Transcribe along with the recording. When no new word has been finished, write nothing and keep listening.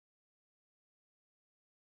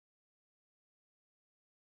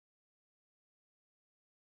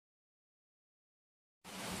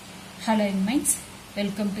Hello inmates,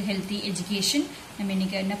 welcome to Healthy Education. நம்ம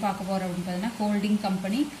இன்னைக்கு என்ன பார்க்க போறோம் அப்படினு பார்த்தா holding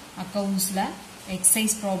company accountsல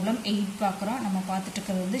exercise problem 8 பார்க்கறோம். நம்ம பார்த்துட்டு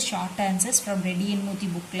இருக்கிறது வந்து short answers from Reddy and Murthy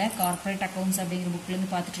bookல corporate accounts அப்படிங்கற bookல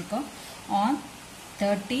இருந்து பார்த்துட்டு இருக்கோம். On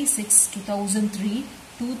 36/2003,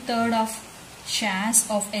 2/3 of shares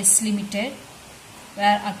of S Limited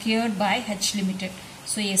were acquired by H Limited.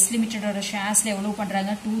 So S Limited ஓட sharesல எவ்வளவு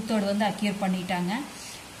பண்றாங்க 2/3 வந்து acquire பண்ணிட்டாங்க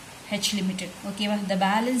H Limited. Okay, the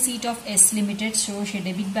balance sheet of S Limited shows a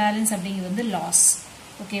debit balance அப்படிங்கிறது வந்து loss.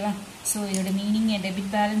 Okay, so இதோட meaning debit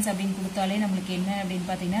balance அப்படின்னு கொடுத்தாலே நம்மளுக்கு என்ன அப்படின்னு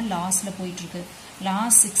பார்த்தீங்கன்னா lossல போயிட்டு இருக்கு.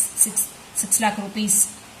 Loss 6 lakh rupees.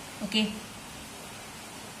 Okay,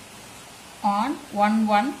 on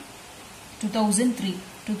 1/1/2003.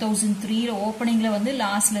 2003 openingல வந்து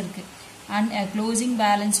lossல இருக்கு. And a closing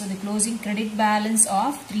balance with the closing credit balance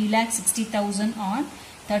of 3,60,000 on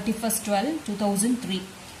 31/12/2003.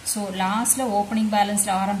 So last la opening balance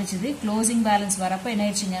la ஆரம்பிச்சது closing balance வரப்ப என்ன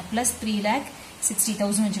ஆயிடுச்சுங்க plus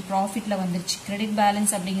 3,60,000 வந்து profit la வந்துருச்சு. credit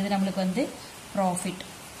balance அப்படிங்கிறது நமக்கு வந்து profit.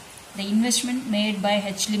 The investment made by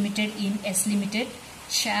H Limited in S Limited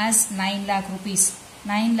shares 9 lakh rupees.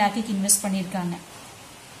 9 lakh க்கு இன்வெஸ்ட் பண்ணிருக்காங்க.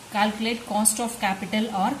 calculate cost of capital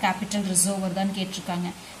or capital reserve தான் கேட்டிருக்காங்க.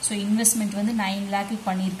 so investment வந்து 9 lakh க்கு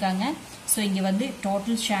பண்ணிருக்காங்க. so இங்க வந்து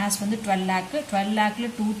total shares வந்து 12 lakh. 12 lakhல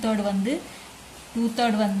 2/3 வந்து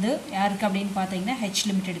 2/3 வந்து யாருக்கு அப்படினு பாத்தீங்கன்னா H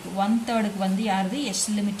Limited க்கு 1/3 க்கு வந்து யாருது S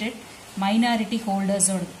Limited minority holders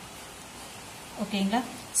ஓடது. ஓகேங்களா,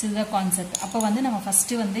 இதுதான் கான்செப்ட். அப்ப வந்து நம்ம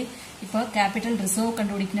ஃபர்ஸ்ட் வந்து இப்போ கேபிட்டல் ரிசர்வ்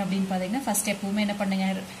கண்டுபிடிக்கணும் அப்படினு பாத்தீங்கன்னா ஃபர்ஸ்ட் எப்பவுமே என்ன பண்ணுங்க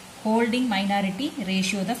holding minority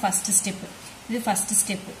ratio the first step. இது first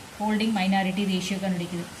step holding minority ratio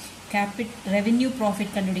கண்டுபிடிக்குது. revenue profit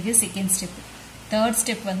கண்டுபிடிக்குது second step. third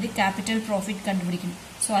step வந்து capital profit கண்டுபிடிக்கணும்.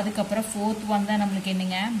 so அதுக்கப்புறம் fourth one தான் நமக்கு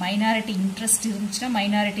என்னங்க minority interest இருந்துச்சுனா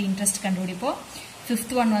minority interest கண்டுபிடிப்போம்.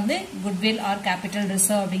 fifth one வந்து goodwill or capital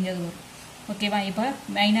reserve அப்படிங்கிறது வரும். ஓகேவா, இப்போ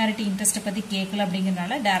minority interest பத்தி கேட்கல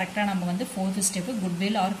அப்படிங்கறனால டைரக்டா நம்ம வந்து fourth step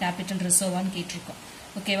goodwill or capital reserve ஆன்னு கேட்டிருக்கோம்.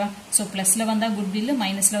 ஓகேவா, so plusல வந்தா goodwill,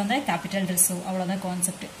 minusல வந்தா capital reserve, அவ்வளவுதான்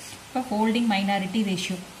கான்செப்ட். இப்போ holding minority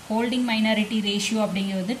ratio. holding minority ratio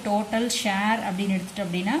அப்படிங்கிறது total share அப்படின்னு எடுத்துட்டு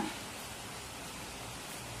அப்படினா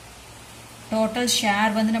total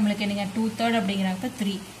share வந்து நம்மளுக்கு என்னங்க 2/3 அப்படிங்கறப்ப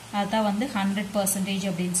 3, அதான் வந்து 100%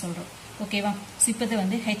 அப்படின்னு சொல்றோம். ஓகேவா, சோ இப்போ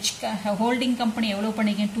வந்து holding company எவ்வளவு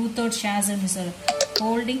பண்ணிருக்கீங்க 2/3 shares ன்னு சொல்றோம்.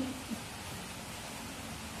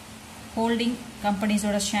 holding companies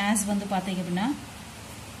ஓட shares வந்து பாத்தீங்க அப்படினா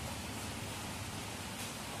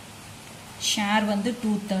share வந்து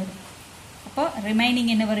 2/3. அப்ப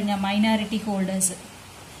ரிமைனிங் என்ன வருங்க minority holders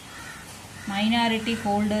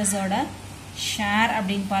ஓட ஷேர்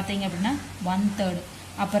அப்படின்னு பாத்தீங்க அப்படின்னா 1/3.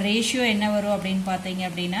 அப்ப ரேஷியோ என்ன வரும் அப்படின்னு பாத்தீங்க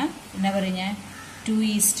அப்படின்னா என்ன வருங்க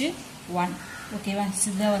 2:1. ஓகேவா,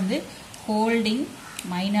 இதுதான் வந்து ஹோல்டிங்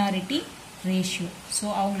மைனாரிட்டி ரேஷியோ. ஸோ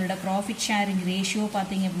அவங்களோட ப்ராஃபிட் ஷேரிங் ரேஷியோ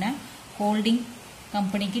பாத்தீங்க அப்படின்னா ஹோல்டிங்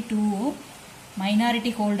கம்பெனிக்கு 2,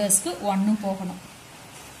 மைனாரிட்டி ஹோல்டர்ஸ்க்கு 1 போகணும்.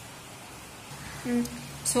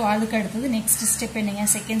 ஸோ அதுக்கு அடுத்தது நெக்ஸ்ட் ஸ்டெப் என்னங்க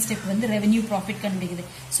செகண்ட் ஸ்டெப் வந்து revenue profit கண்டுபிடிக்குது.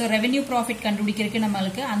 So revenue profit கண்டுபிடிக்கிறதுக்கு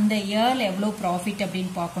நம்மளுக்கு அந்த இயர்ல எவ்வளவு ப்ராஃபிட்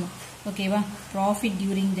அப்படின்னு பார்க்கணும். ஓகேவா, profit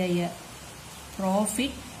during the year,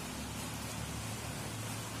 profit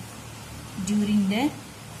during the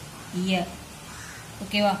year.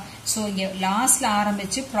 ஓகேவா, ஸோ இங்க லாஸ்ட்ல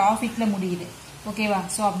ஆரம்பிச்சு ப்ராஃபிட்ல முடியுது. ஓகேவா,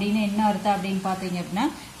 ஸோ அப்படின்னு என்ன அர்த்தம் அப்படின்னு பார்த்தீங்க அப்படின்னா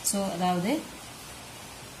ஸோ அதாவது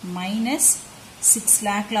 -6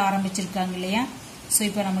 lakhல ஆரம்பிச்சிருக்காங்க இல்லையா. ஸோ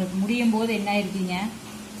இப்போ நம்மளுக்கு முடியும் போது என்ன ஆயிருக்கீங்க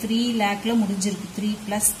 3 lakhல முடிஞ்சிருக்கு. 3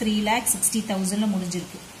 + 3,60,000ல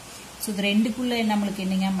முடிஞ்சிருக்கு. ஸோ இது ரெண்டுக்குள்ள நம்மளுக்கு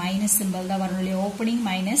என்னங்க மைனஸ் சிம்பிள் தான் வரணும் இல்லையா. Opening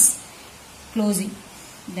minus closing,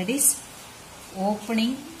 that is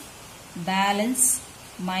opening balance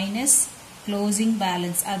minus closing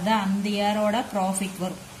balance, அதுதான் அந்த இயரோட ப்ராஃபிட்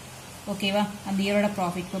வரும். ஓகேவா, அந்த இயரோட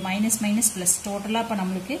ப்ராஃபிட் இப்போ மைனஸ் பிளஸ் டோட்டலா இப்போ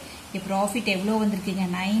நம்மளுக்கு ப்ராஃபிட் எவ்வளோ வந்திருக்கீங்க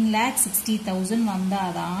 9,60,000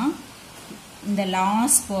 வந்தாதான் இந்த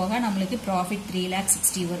லாஸ் போக நம்மளுக்கு ப்ராஃபிட்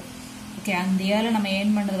 3,60,000 வரும். ஓகே, அந்த இயர்ல நம்ம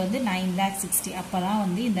ஏர்ன் பண்ணது வந்து 9,60,000. அப்பதான்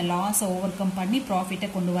வந்து இந்த லாஸை ஓவர் கம் பண்ணி ப்ராஃபிட்டை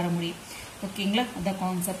கொண்டு வர முடியும். ஓகேங்களா, அதான்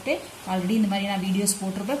கான்செப்ட். ஆல்ரெடி இந்த மாதிரி நான் வீடியோஸ்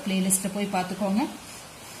போட்டிருப்பேன், பிளேலிஸ்ட்ல போய் பார்த்துக்கோங்க.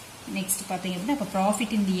 நெக்ஸ்ட் பாத்தீங்க அப்படின்னா இப்போ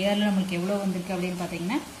ப்ராஃபிட் இந்த இயர்ல நம்மளுக்கு எவ்வளவு வந்திருக்கு அப்படின்னு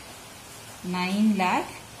பாத்தீங்கன்னா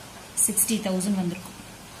 9,60,000 வந்திருக்கும்.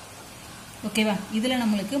 ஓகேவா, இதுல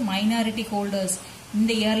நம்மளுக்கு மைனாரிட்டி ஹோல்டர்ஸ்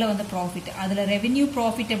இந்த இயர்ல வந்த ப்ராஃபிட், அதுல ரெவென்யூ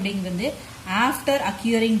ப்ராஃபிட் அப்படிங்கிறது வந்து after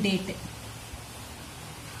acquiring date,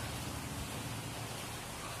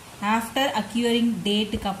 after acquiring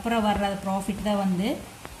டேட்டுக்கு அப்புறம் வர்ற ப்ராஃபிட் தான் வந்து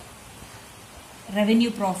ரெவென்யூ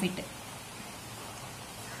ப்ராஃபிட்.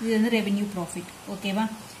 இது வந்து ரெவென்யூ ப்ராஃபிட். ஓகேவா,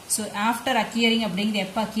 ஸோ ஆஃப்டர் அக்யூரிங் அப்படிங்கிறது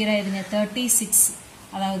எப்போ அக்யூர் ஆகுதுங்க 36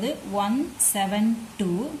 அதாவது 1/7/2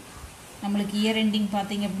 நம்மளுக்கு இயர் எண்டிங்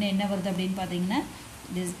பார்த்தீங்க அப்படின்னா என்ன வருது அப்படின்னு பார்த்தீங்கன்னா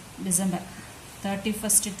டிசம்பர்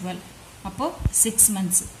 31/12 அப்போ 6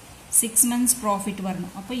 months ப்ராஃபிட்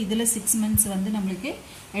வரணும். அப்போ இதில் 6 months வந்து நம்மளுக்கு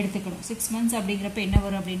எடுத்துக்கணும். 6 months அப்படிங்கிறப்ப என்ன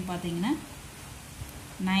வரும் அப்படின்னு பார்த்தீங்கன்னா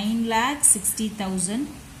 9,60,000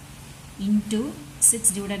 into 6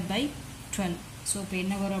 divided by 12. ஸோ இப்போ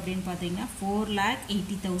என்ன வரும் அப்படின்னு பார்த்தீங்கன்னா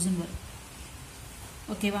 4,80,000 வரும்.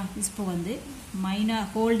 ஓகேவா? இப்போ வந்து மைனர்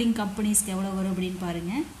ஹோல்டிங் கம்பெனிஸ்க்கு எவ்வளோ வரும் அப்படின்னு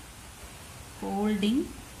பாருங்கள். ஹோல்டிங்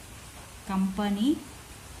கம்பெனி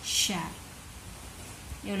ஷேர்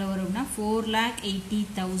எவ்வளோ வரும்னா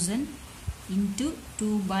 4,80,000 into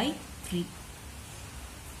 2/3.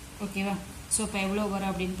 ஓகேவா? ஸோ இப்போ எவ்வளோ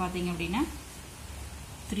வரும் அப்படின்னு பார்த்தீங்க அப்படின்னா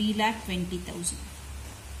 3,20,000.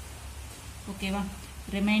 ஓகேவா?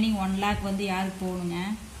 ரிமைனிங் 1 lakh வந்து யாருக்கு போகணுங்க?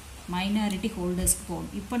 மைனாரிட்டி ஹோல்டர்ஸ்க்கு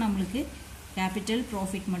போகணும். இப்போ நம்மளுக்கு கேபிட்டல்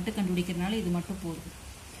ப்ராஃபிட் மட்டும் கண்டுபிடிக்கிறதுனால இது மட்டும் போகுது.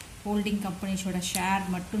 ஹோல்டிங் கம்பெனிஸோட ஷேர்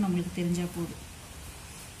மட்டும் நம்மளுக்கு தெரிஞ்சால் போதும்.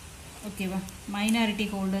 ஓகேவா? மைனாரிட்டி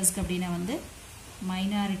ஹோல்டர்ஸ்க்கு அப்படின்னா வந்து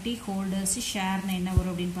மைனாரிட்டி ஹோல்டர்ஸ் ஷேர்னு என்ன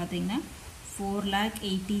வரும் அப்படின்னு பார்த்தீங்கன்னா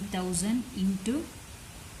 4,80,000 into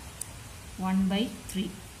 1/3.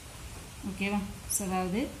 ஓகேவா? ஸோ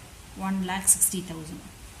அதாவது 1,60,000.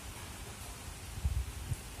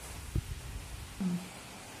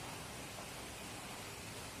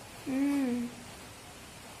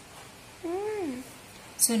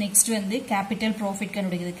 ஸோ நெக்ஸ்ட் வந்து கேபிட்டல் ப்ராஃபிட்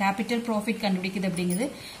கண்டுபிடிக்குது. கேபிட்டல் ப்ராஃபிட் கண்டுபிடிக்குது அப்படிங்கிறது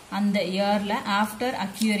அந்த இயரில் after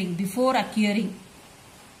acquiring before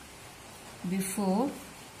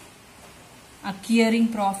acquiring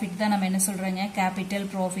profit தான் நம்ம என்ன சொல்கிறோங்க? கேபிட்டல்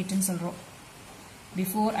ப்ராஃபிட்னு சொல்கிறோம்.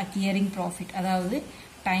 பிஃபோர் அக்யூரிங் ப்ராஃபிட் அதாவது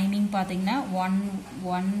டைமிங் பார்த்தீங்கன்னா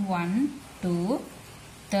 1/1/1 to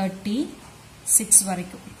 36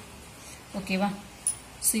 வரைக்கும். ஓகேவா?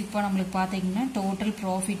 ஸோ இப்போ நம்மளுக்கு பார்த்தீங்கன்னா டோட்டல்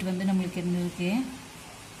ப்ராஃபிட் வந்து நம்மளுக்கு என்ன இருக்கு?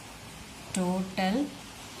 டோட்டல்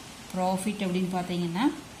ப்ராஃபிட் அப்படின்னு பார்த்தீங்கன்னா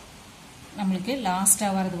நம்மளுக்கு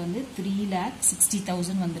லாஸ்ட்டாக வரது வந்து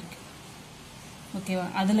 3,60,000 வந்திருக்கு. ஓகேவா?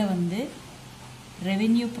 அதில் வந்து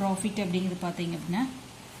ரெவென்யூ ப்ராஃபிட் அப்படிங்கிறது பார்த்தீங்க அப்படின்னா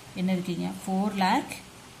என்ன இருக்குங்க?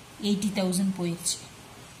 4,80,000 போயிடுச்சு.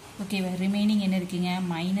 ஓகேவா? ரிமைனிங் என்ன இருக்குங்க?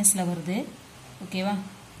 மைனஸில் வருது. ஓகேவா?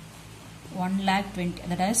 1,20,000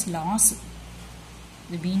 தட் இஸ் லாஸ்.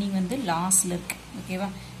 இது மீனிங் வந்து லாஸில் இருக்கு. ஓகேவா?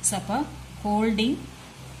 ஸோ அப்போ ஹோல்டிங்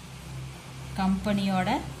கம்பெனியோட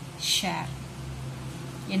ஷேர்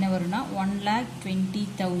என்ன வரும்னா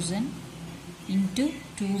 1,20,000 into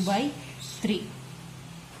 2/3.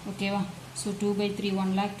 ஓகேவா? ஸோ 2/3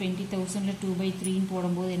 1,20,000 2/3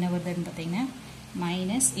 போடும்போது என்ன வருதுன்னு பார்த்தீங்கன்னா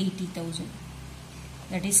 -80,000.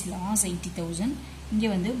 That is loss 80,000. இங்கே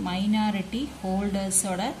வந்து மைனாரிட்டி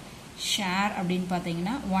ஹோல்டர்ஸோட ஷேர் அப்படின்னு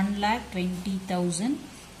பார்த்தீங்கன்னா 1,20,000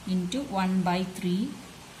 into 1/3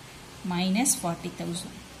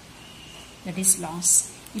 -40,000. That is loss.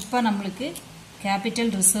 இப்போ நம்மளுக்கு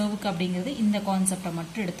கேபிட்டல் ரிசர்வுக்கு அப்படிங்கிறது இந்த கான்செப்டை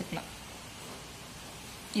மட்டும் எடுத்துக்கலாம்.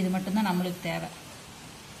 இது மட்டும்தான் நம்மளுக்கு தேவை.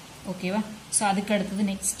 ஓகேவா? ஸோ அதுக்கு அடுத்தது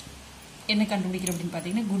நெக்ஸ்ட் என்ன கண்டுபிடிக்கிறோம் அப்படின்னு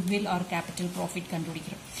பார்த்தீங்கன்னா குட்வில் ஆர் கேபிட்டல் ப்ராஃபிட்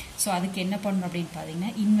கண்டுபிடிக்கிறோம். ஸோ அதுக்கு என்ன பண்ணணும் அப்படின்னு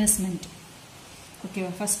பார்த்தீங்கன்னா இன்வெஸ்ட்மெண்ட்.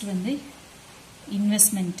 ஓகேவா? ஃபர்ஸ்ட் வந்து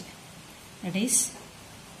investment that is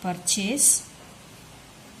purchase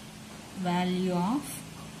value of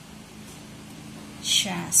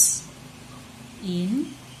shares in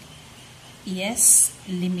S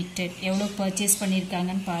limited. எவ்வளோ பர்ச்சேஸ்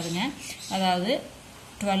பண்ணியிருக்காங்கன்னு பாருங்க. அதாவது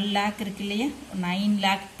 12 lakh இருக்கு இல்லையா? 9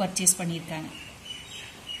 lakh பர்ச்சேஸ் பண்ணியிருக்காங்க.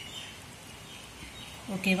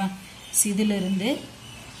 ஓகேவா? இதிலிருந்து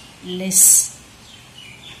less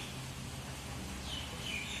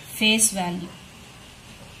face value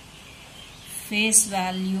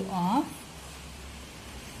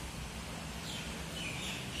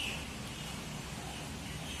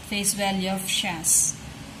of shares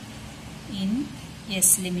in S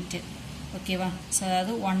limited. ஓகேவா? ஸோ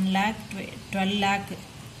அதாவது 12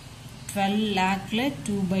 lakhல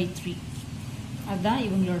 2/3 அதுதான்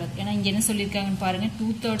இவங்களோட. ஏன்னா இங்கே என்ன சொல்லியிருக்காங்கன்னு பாருங்கள்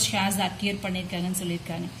 2/3 ஷேர்ஸ் அக்யூர் பண்ணியிருக்காங்கன்னு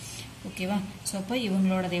சொல்லியிருக்காங்க. ஓகேவா? ஸோ அப்போ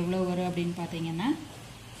இவங்களோடது எவ்வளோ வரும் அப்படின்னு பார்த்தீங்கன்னா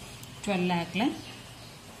 12 lakhல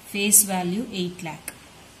ஃபேஸ் வேல்யூ 8 lakh.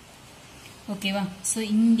 ஓகேவா? ஸோ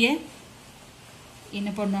இங்கே என்ன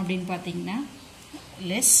பண்ணணும் அப்படின்னு பார்த்தீங்கன்னா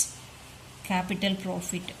லெஸ் கேபிட்டல்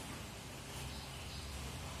ப்ராஃபிட்.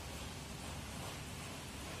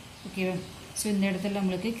 ஓகேவா? ஸோ இந்த இடத்துல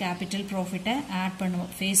நம்மளுக்கு கேபிட்டல் ப்ராஃபிட்டை ஆட்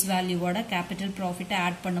பண்ணுவோம். ஃபேஸ் வேல்யூவோட கேபிட்டல் ப்ராஃபிட்டை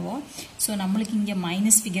ஆட் பண்ணுவோம். ஸோ நம்மளுக்கு இங்கே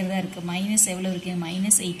மைனஸ் ஃபிகர் தான் இருக்குது. மைனஸ் எவ்வளோ இருக்குது?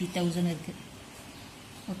 -80,000 இருக்குது.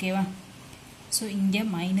 ஓகேவா? ஸோ இங்கே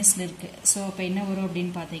மைனஸில் இருக்குது. ஸோ அப்போ என்ன வரும்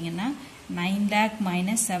அப்படின்னு பார்த்தீங்கன்னா 9 lakh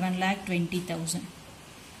 -7,20,000.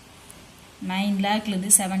 9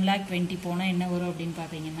 லேக்லேருந்து 7 லேக் 20 போனால் என்ன வரும் அப்படின்னு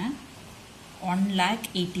பார்த்தீங்கன்னா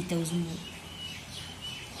 1,80,000 வரும்.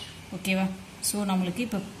 ஓகேவா? ஸோ நம்மளுக்கு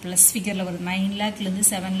இப்போ ப்ளஸ் ஃபிகரில் வருது. 9 லேக்லேருந்து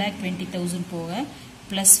 7 லேக் 20,000 போக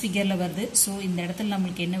ப்ளஸ் ஃபிகரில் வருது. ஸோ இந்த இடத்துல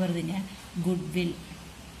நம்மளுக்கு என்ன வருதுங்க? குட்வில்.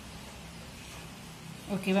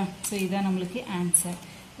 ஓகேவா? ஸோ இதுதான் நம்மளுக்கு ஆன்சர்.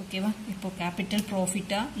 ஓகேவா? இப்போ கேபிட்டல்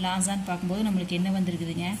ப்ராஃபிட்டா லாஸான்னு பார்க்கும்போது நம்மளுக்கு என்ன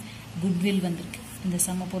வந்திருக்குதுங்க? குட்வில் வந்திருக்கு. இந்த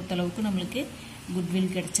சம்மை பொறுத்தளவுக்கு நம்மளுக்கு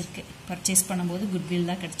குட்வில் கிடச்சிருக்கு. பர்ச்சேஸ் பண்ணும்போது குட்வில்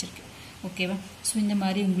தான் கிடச்சிருக்கு. ஓகேவா? ஸோ இந்த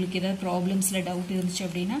மாதிரி உங்களுக்கு ஏதாவது ப்ராப்ளம்ஸில் டவுட் இருந்துச்சு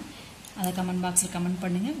அப்படின்னா அதை கமெண்ட் பாக்ஸில் கமெண்ட்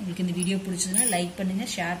பண்ணுங்கள். உங்களுக்கு இந்த வீடியோ பிடிச்சதுன்னா லைக் பண்ணுங்கள்,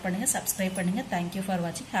 ஷேர் பண்ணுங்கள், சப்ஸ்கிரைப் பண்ணுங்கள். தேங்க்யூ ஃபார்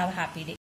வாட்சிங். Have a happy day.